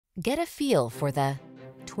Get a feel for the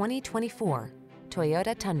 2024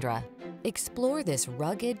 Toyota Tundra. Explore this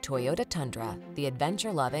rugged Toyota Tundra, the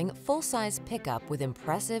adventure-loving, full-size pickup with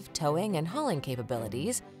impressive towing and hauling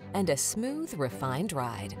capabilities and a smooth, refined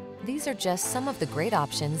ride. These are just some of the great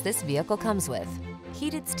options this vehicle comes with: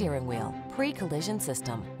 heated steering wheel, pre-collision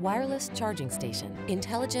system, wireless charging station,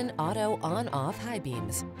 intelligent auto on-off high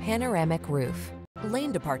beams, panoramic roof,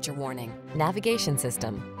 lane departure warning, navigation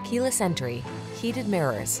system, keyless entry, heated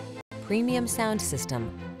mirrors, premium sound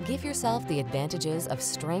system. Give yourself the advantages of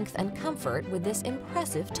strength and comfort with this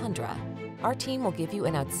impressive Tundra. Our team will give you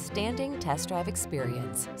an outstanding test drive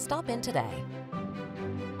experience. Stop in today.